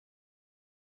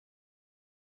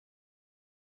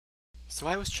So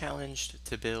I was challenged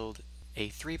to build a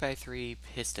 3x3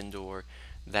 piston door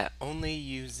that only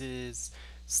uses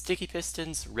sticky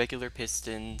pistons, regular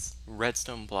pistons,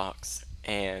 redstone blocks,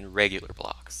 and regular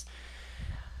blocks.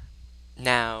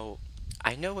 Now,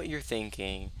 I know what you're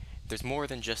thinking. There's more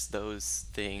than just those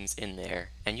things in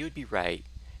there, and you would be right.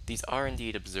 These are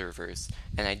indeed observers,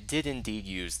 and I did indeed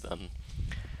use them.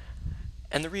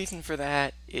 And the reason for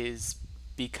that is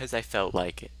because I felt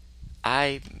like it.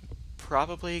 I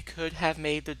probably could have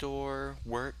made the door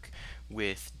work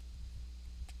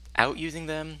without using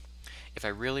them if I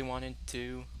really wanted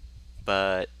to,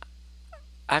 but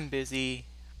I'm busy.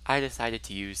 I decided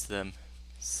to use them,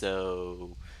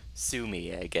 so sue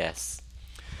me, I guess.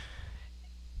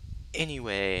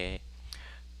 Anyway,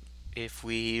 if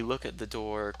we look at the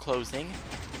door closing,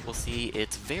 we'll see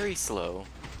it's very slow.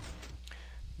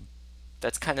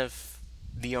 That's kind of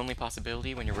the only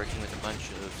possibility when you're working with a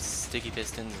bunch of sticky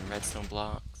pistons and redstone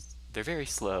blocks. They're very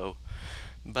slow,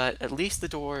 but at least the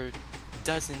door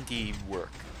does indeed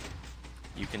work.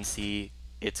 You can see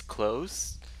it's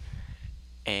closed,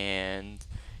 and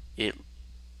it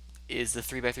is a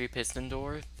 3x3 piston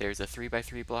door. There's a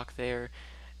 3x3 block there,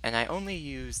 and I only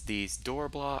use these door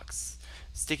blocks,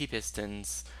 sticky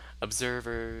pistons,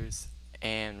 observers,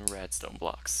 and redstone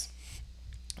blocks.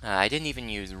 I didn't even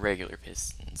use regular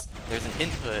pistons. There's an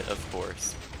input, of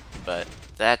course, but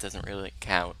that doesn't really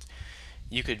count.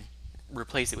 You could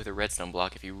replace it with a redstone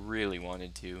block if you really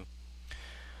wanted to.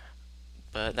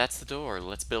 But that's the door.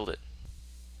 Let's build it.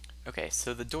 Okay,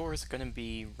 so the door is going to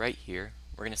be right here.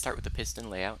 We're going to start with the piston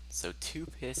layout. So 2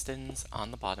 pistons on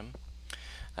the bottom,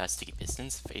 sticky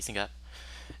pistons facing up,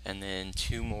 and then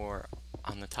 2 more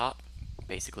on the top,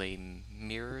 basically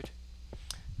mirrored.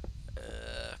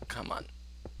 Come on.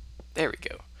 There we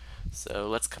go. So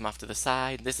let's come off to the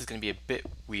side. This is going to be a bit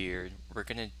weird. We're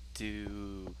going to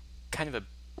do kind of a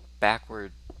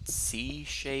backward C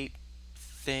shape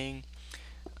thing.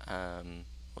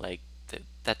 Like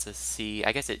that's a C.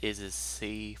 I guess it is a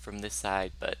C from this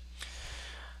side, but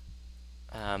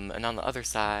and on the other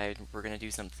side we're going to do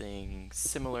something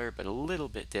similar but a little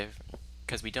bit different,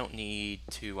 because we don't need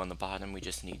 2 on the bottom, we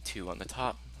just need 2 on the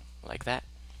top, like that.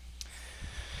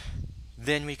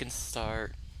 Then we can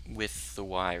start with the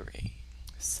wiring.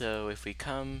 So if we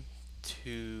come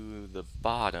to the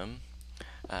bottom,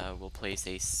 we'll place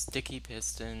a sticky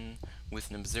piston with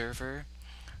an observer,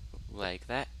 like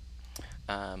that.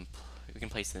 We can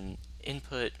place an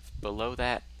input below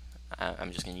that.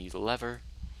 I'm just going to use a lever.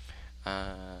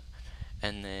 And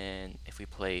then if we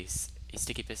place a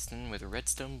sticky piston with a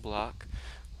redstone block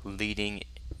leading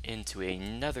into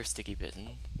another sticky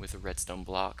piston with a redstone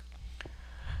block,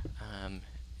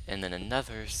 and then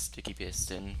another sticky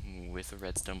piston with a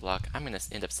redstone block. I'm going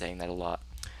to end up saying that a lot.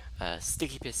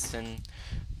 Sticky piston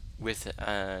with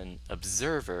an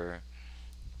observer,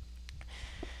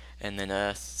 and then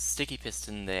a sticky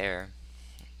piston there.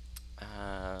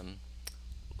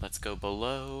 Let's go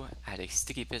below, add a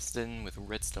sticky piston with a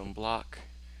redstone block,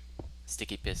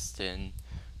 sticky piston,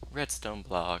 redstone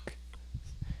block,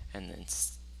 and then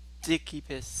sticky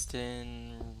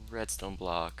piston, redstone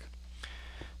block,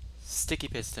 sticky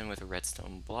piston with a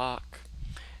redstone block,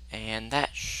 and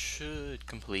that should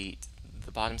complete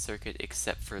the bottom circuit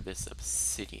except for this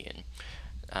obsidian.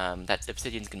 That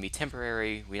obsidian is going to be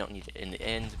temporary, we don't need it in the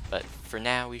end, but for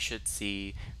now we should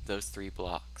see those 3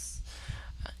 blocks.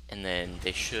 And then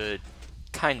they should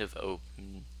kind of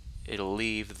open. It'll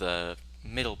leave the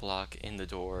middle block in the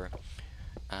door,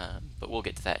 but we'll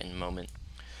get to that in a moment.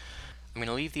 I'm going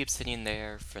to leave the obsidian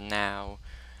there for now,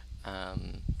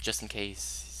 just in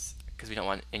case, because we don't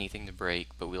want anything to break,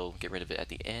 but we'll get rid of it at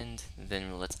the end.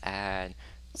 Then let's add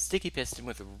sticky piston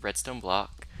with a redstone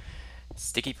block,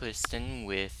 sticky piston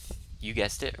with, you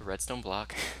guessed it, a redstone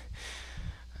block.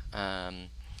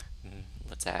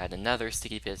 Let's add another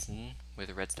sticky piston with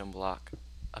a redstone block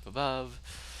up above.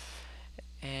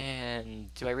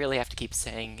 And do I really have to keep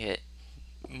saying it?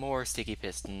 More sticky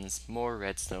pistons, more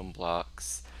redstone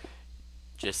blocks,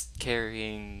 just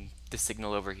carrying the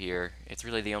signal over here. It's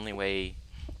really the only way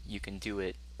you can do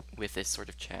it with this sort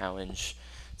of challenge.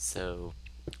 So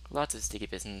lots of sticky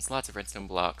pistons, lots of redstone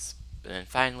blocks, and then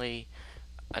finally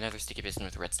another sticky piston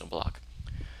with a redstone block.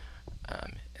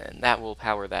 And that will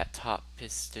power that top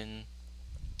piston.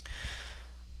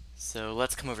 So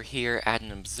let's come over here, add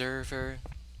an observer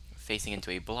facing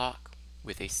into a block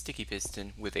with a sticky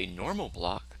piston with a normal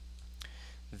block,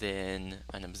 then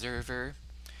an observer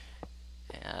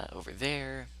over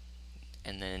there,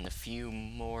 and then a few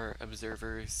more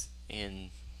observers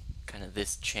in kind of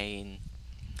this chain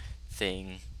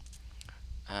thing.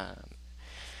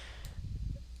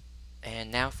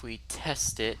 And now if we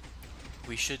test it,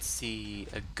 we should see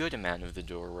a good amount of the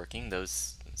door working,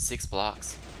 those 6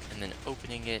 blocks, and then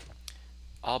opening it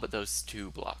all but those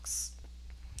 2 blocks.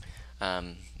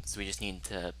 So we just need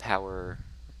to power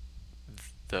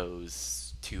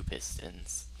those 2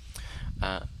 pistons.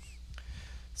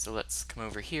 So let's come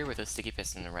over here with a sticky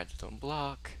piston and a redstone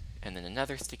block, and then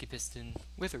another sticky piston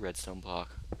with a redstone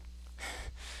block.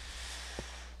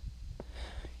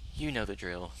 You know the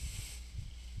drill.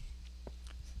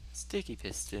 Sticky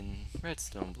piston,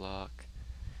 redstone block,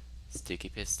 sticky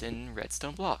piston,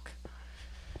 redstone block.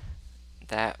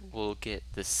 That will get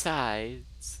the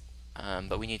sides,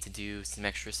 but we need to do some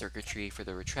extra circuitry for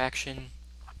the retraction.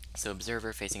 So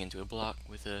observer facing into a block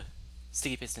with a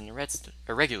sticky piston and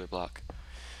a regular block.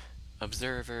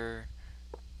 Observer,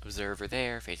 observer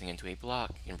there facing into a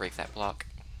block. You can break that block,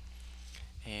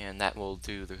 and that will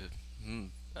do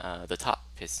the top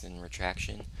piston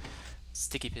retraction.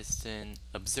 Sticky piston,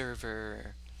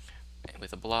 observer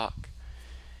with a block,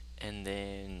 and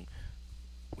then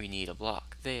we need a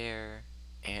block there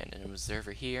and an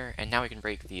observer here, and now we can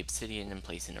break the obsidian and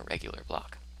place in a regular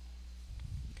block.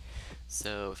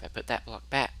 So if I put that block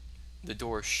back, the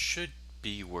door should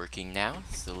be working now,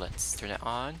 so let's turn it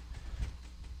on.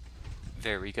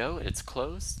 There we go, it's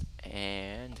closed,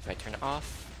 and if I turn it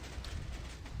off,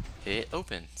 it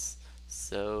opens.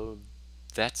 So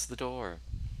that's the door.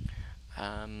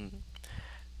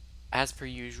 As per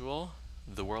usual,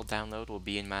 the world download will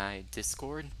be in my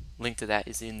Discord. Link to that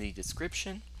is in the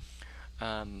description.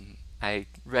 I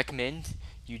recommend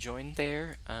you join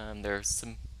there. There are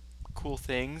some cool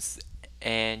things,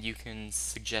 and you can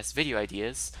suggest video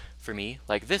ideas for me,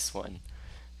 like this one.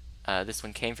 This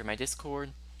one came from my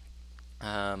Discord,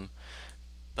 but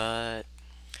I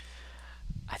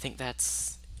think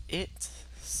that's it.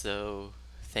 So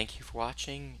thank you for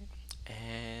watching,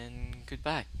 and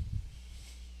goodbye.